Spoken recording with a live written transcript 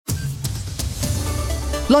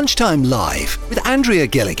Lunchtime Live with Andrea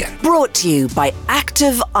Gilligan Brought to you by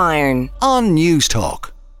Active Iron on News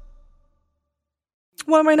Talk.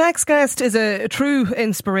 Well, my next guest is a true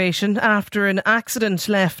inspiration. After an accident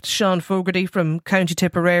left Shaun Fogarty from County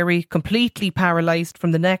Tipperary completely paralysed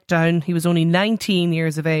from the neck down. He was only 19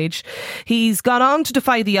 years of age. He's gone on to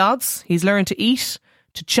defy the odds. He's learned to eat,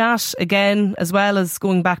 to chat again, as well as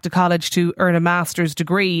going back to college to earn a master's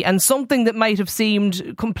degree. And something that might have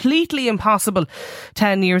seemed completely impossible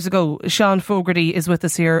 10 years ago. Shaun Fogarty is with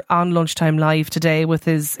us here on Lunchtime Live today with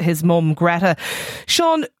his mum, Gretta.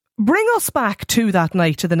 Shaun, bring us back to that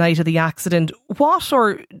night, to the night of the accident. What,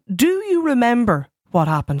 or do you remember what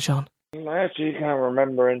happened, Shaun? I actually can't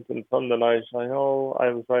remember until Sunday night. I know I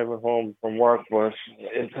was driving home from work, but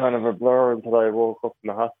it's kind of a blur until I woke up in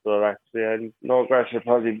the hospital, actually. I know Greta should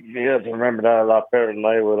probably be able to remember that a lot better than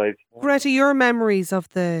I would. Greta, your memories of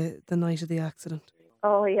the night of the accident?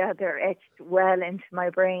 Oh, yeah, they're etched well into my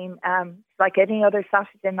brain. Like any other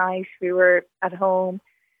Saturday night, we were at home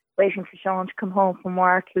waiting for Shaun to come home from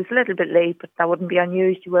work. He was a little bit late, but that wouldn't be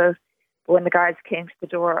unusual. But when the guards came to the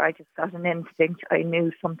door, I just got an instinct. I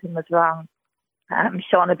knew something was wrong.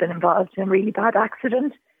 Shaun had been involved in a really bad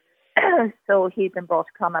accident. So he'd been brought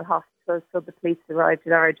to Clonmel Hospital. So the police arrived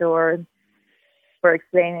at our door and were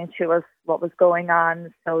explaining to us what was going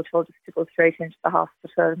on. So told us to go straight into the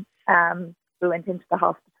hospital. We went into the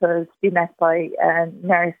hospital to be met by a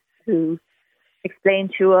nurse who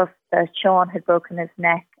explained to us that Shaun had broken his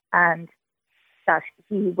neck and that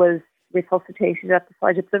he was resuscitated at the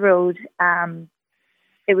side of the road.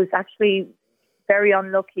 It was actually very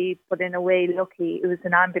unlucky, but in a way lucky. It was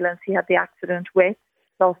an ambulance he had the accident with,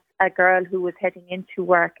 plus a girl who was heading into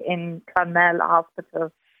work in Clonmel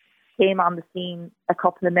Hospital came on the scene a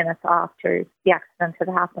couple of minutes after the accident had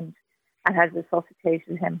happened and had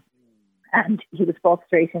resuscitated him. And he was brought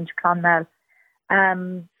straight into Clonmel.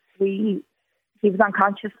 He was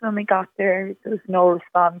unconscious when we got there. There was no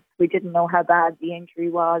response. We didn't know how bad the injury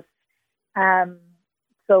was.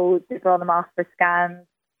 So they brought him off for scans.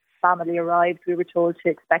 Family arrived. We were told to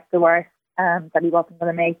expect the worst, that he wasn't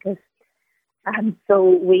going to make it. And so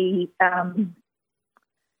we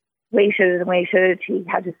waited and waited. He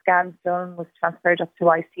had his scans done, was transferred up to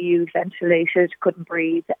ICU, ventilated, couldn't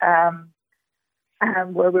breathe.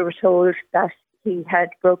 Where we were told that he had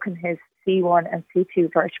broken his C1 and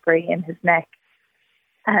C2 vertebrae in his neck.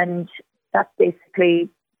 And that basically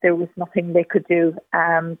there was nothing they could do,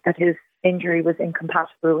 that his injury was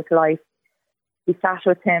incompatible with life. We sat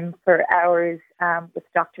with him for hours, with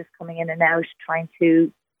doctors coming in and out, trying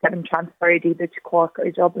to get him transferred either to Cork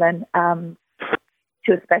or Dublin,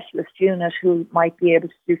 to a specialist unit who might be able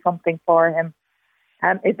to do something for him.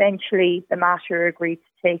 Eventually, the Mater agreed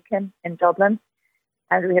to take him in Dublin.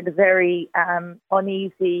 And we had a very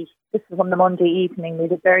uneasy, this was on the Monday evening, we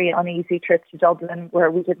had a very uneasy trip to Dublin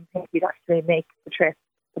where we didn't think we'd actually make the trip.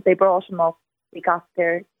 But they brought him up. We got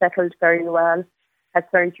there, settled very well, had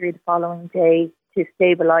surgery the following day to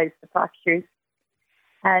stabilise the fractures.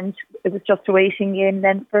 And it was just a waiting game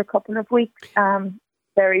then for a couple of weeks.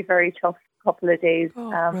 Very, very tough couple of days.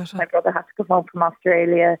 My brother had to come home from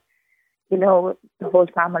Australia. You know, the whole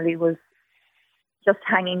family was just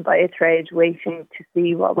hanging by a thread, waiting to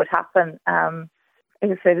see what would happen. Like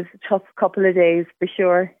I said, it was a tough couple of days for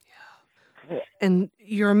sure. And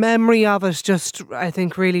your memory of it just, I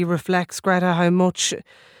think, really reflects, Greta, how much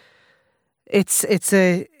it's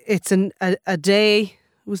a day.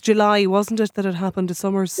 It was July, wasn't it, that it happened to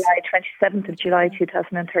Summers? Yeah, 27th of July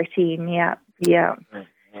 2013. Yeah.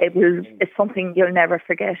 It's something you'll never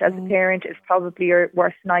forget. As a parent, it's probably your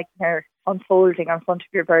worst nightmare unfolding in front of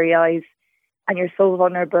your very eyes. And you're so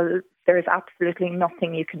vulnerable, there is absolutely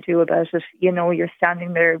nothing you can do about it. You know, you're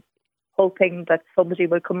standing there hoping that somebody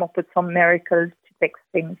will come up with some miracle to fix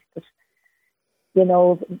things. But, you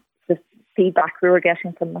know, the feedback we were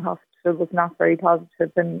getting from the hospital was not very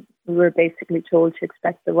positive, and we were basically told to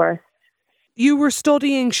expect the worst. You were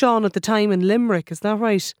studying, Shaun, at the time in Limerick, is that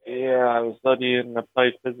right? Yeah, I was studying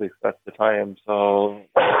applied physics at the time. So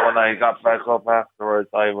when I got back up afterwards,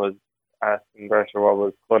 I was asking Greta what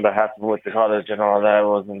was going to happen with the college and all that. I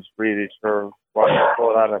wasn't really sure what was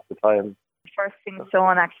going on at the time. The first thing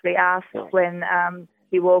Shaun actually asked when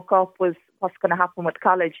he woke up was, what's going to happen with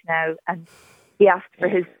college now? And he asked for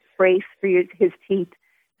his brace for his teeth.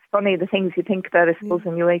 It's funny the things you think about, I suppose,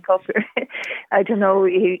 when you wake up. I don't know,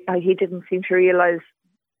 he didn't seem to realise,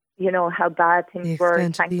 you know, how bad things were. The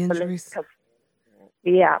extent of the injuries.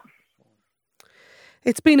 Yeah.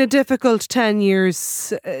 It's been a difficult 10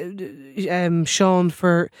 years, Shaun,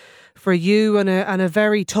 for you, and a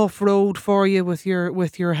very tough road for you with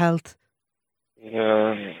your health.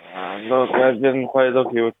 Yeah, look, I've been quite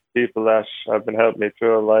lucky with the people that have been helping me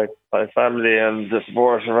through, like my family and the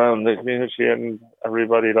support around the community and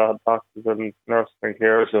everybody, that doctors and nurses and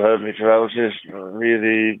carers who helped me throughout it.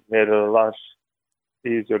 Really made it a lot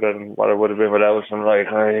easier than what it would have been without them. Like,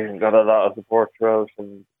 I got a lot of support throughout.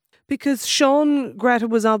 And because Shaun, Gretta,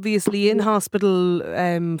 was obviously in hospital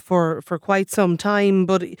for quite some time,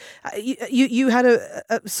 but you had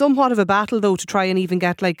a somewhat of a battle though to try and even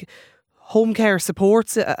get like home care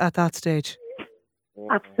supports at that stage.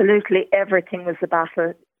 Absolutely, everything was a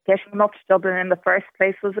battle. Getting him up to Dublin in the first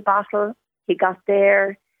place was a battle. He got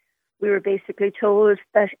there. We were basically told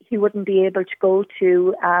that he wouldn't be able to go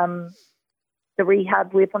to the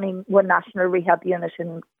rehab. We have only one national rehab unit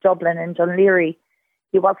in Dublin, in Dunleary.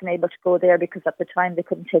 He wasn't able to go there because at the time they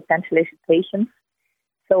couldn't take ventilated patients.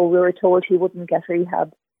 So we were told he wouldn't get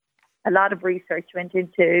rehab. A lot of research went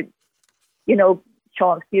into,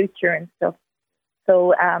 Shaun's future and stuff.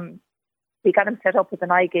 So we got him set up with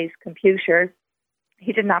an eye gaze computer.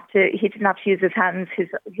 He didn't have to use his hands.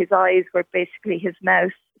 His eyes were basically his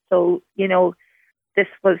mouth. So, this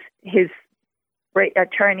was a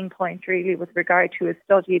turning point really with regard to his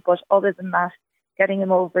study. But other than that, we had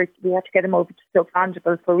to get him over to Stoke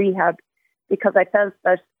Mandeville for rehab, because I felt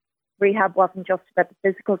that rehab wasn't just about the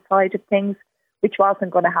physical side of things, which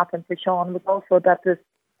wasn't going to happen for Shaun. It was also about the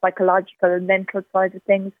psychological and mental side of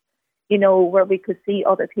things, where we could see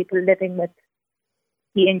other people living with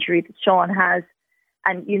the injury that Shaun has.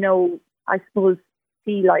 And, I suppose,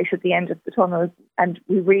 see light at the end of the tunnel. And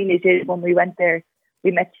we really did when we went there.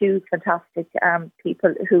 We met two fantastic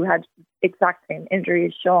people who had exact same injury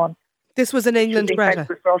as Shaun. This was in England, Gretta?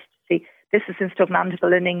 This is in Stoke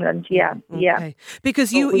Mandeville in England, yeah. Okay. Yeah.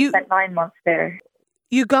 Because we spent 9 months there.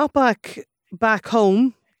 You got back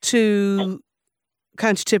home to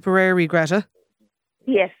County Tipperary, Gretta?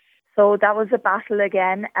 Yes. So that was a battle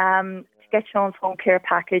again. To get Shaun's home care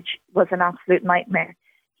package was an absolute nightmare.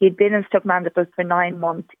 He'd been in Stoke Mandeville for 9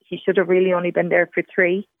 months. He should have really only been there for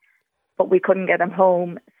 3, but we couldn't get him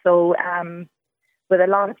home. So with a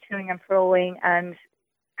lot of toing and froing and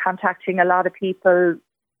contacting a lot of people,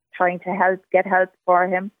 trying to get help for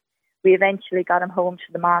him, we eventually got him home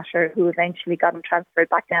to the Mater, who eventually got him transferred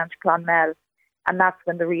back down to Clonmel. And that's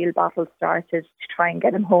when the real battle started, to try and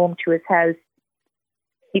get him home to his house.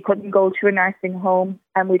 He couldn't go to a nursing home,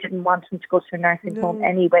 and we didn't want him to go to a nursing home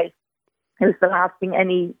anyway. It was the last thing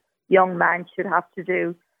any young man should have to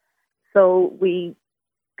do. So we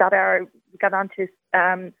got onto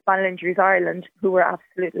Spinal Injuries Ireland, who were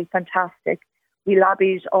absolutely fantastic. We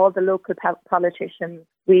lobbied all the local politicians.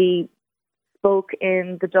 We spoke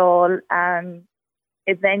in the Dáil, and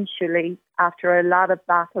eventually, after a lot of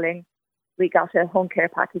battling, we got a home care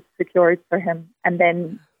package secured for him. And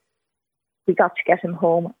then we got to get him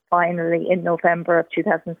home finally in November of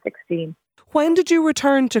 2016. When did you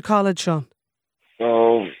return to college, Shaun?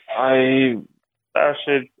 So I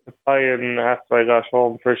started defying after I got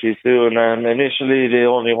home pretty soon, and initially they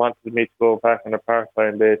only wanted me to go back on a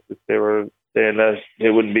part-time basis. They were saying that they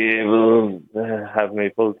wouldn't be able to have me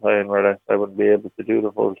full-time, or that I wouldn't be able to do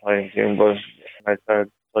the full-time thing, but I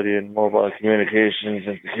started studying mobile communications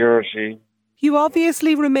and security. You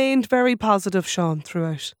obviously remained very positive, Shaun,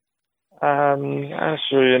 throughout.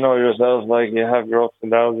 Sure, you know yourself, like, you have your ups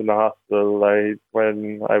and downs in the hospital. Like,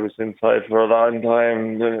 when I was inside for a long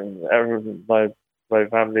time, my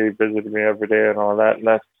family visited me every day and all that, and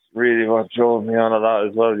that's really what drove me on a lot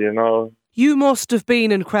as well, You must have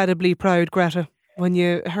been incredibly proud, Gretta, when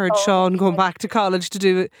you heard Shaun going back to college to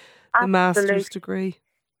do the master's degree.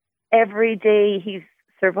 Every day he's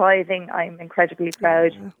surviving, I'm incredibly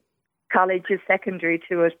proud. Yeah. College is secondary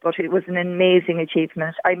to it, but it was an amazing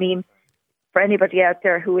achievement. I mean, for anybody out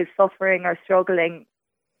there who is suffering or struggling,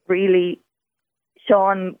 really,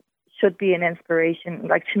 Shaun should be an inspiration.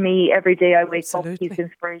 Like, to me, every day I wake up, he's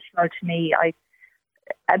inspirational to me.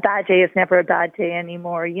 A bad day is never a bad day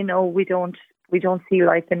anymore. We don't see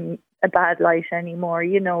life in a bad light anymore.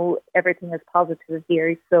 Everything is positive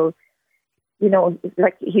here. So,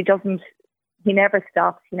 like, he never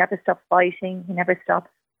stops. He never stops fighting. He never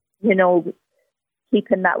stops,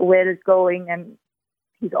 keeping that will going, and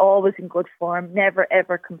he's always in good form, never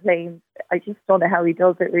ever complains. I just don't know how he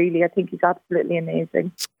does it, really. I think he's absolutely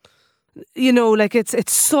amazing. Like,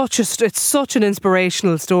 it's such an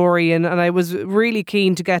inspirational story, and I was really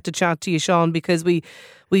keen to get to chat to you, Shaun, because we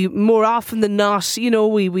more often than not,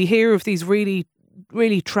 we hear of these really,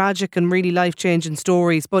 really tragic and really life-changing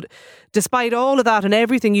stories. But despite all of that and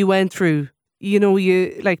everything you went through,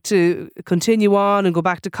 you like to continue on and go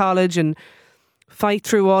back to college and fight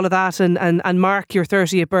through all of that and mark your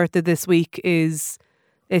 30th birthday this week is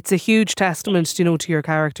it's a huge testament, to your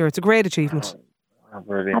character. It's a great achievement.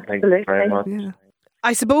 Brilliant. Thank you very much. Yeah.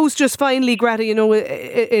 I suppose just finally, Gretta,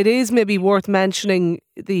 it is maybe worth mentioning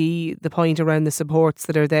the point around the supports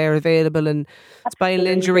that are there available, and Spinal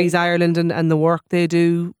Injuries Ireland and the work they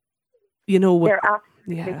do. They're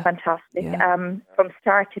absolutely fantastic. Yeah. From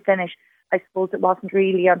start to finish, I suppose it wasn't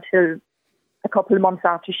really until a couple of months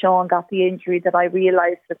after Shaun got the injury that I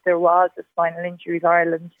realised that there was a Spinal Injuries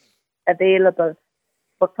Ireland available.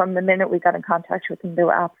 But from the minute we got in contact with them, they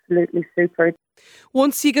were absolutely super.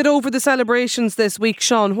 Once you get over the celebrations this week,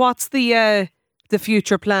 Shaun, what's the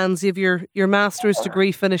future plans? You have your master's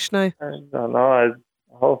degree finished now. I don't know. I'll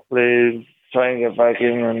hopefully try and get back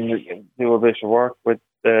in and do a bit of work with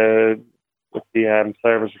the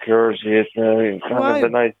cyber security. It's kind of a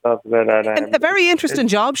nice stuff about that. And a very interesting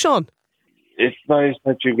job, Shaun. It's nice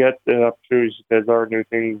that you get the opportunity to learn new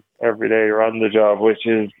things every day you're on the job, which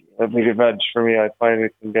is a big advantage for me. I find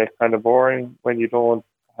it can get kind of boring when you don't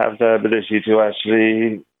have the ability to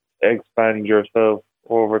actually expand yourself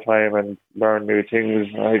over time and learn new things.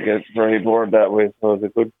 I get very bored that way, so it's a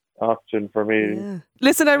good option for me. Yeah.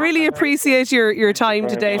 Listen, I really appreciate your time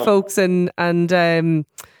today, folks, and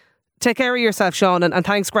take care of yourself, Shaun, and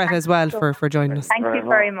thanks, Gretta, as well, for joining us. Thank you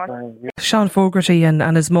very much. Shaun Fogarty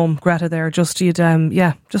and his mum, Gretta, there. Just an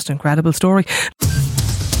incredible story.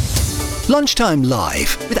 Lunchtime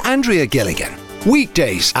Live with Andrea Gilligan.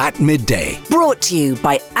 Weekdays at midday Brought to you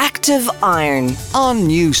by Active Iron. on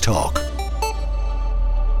News Talk.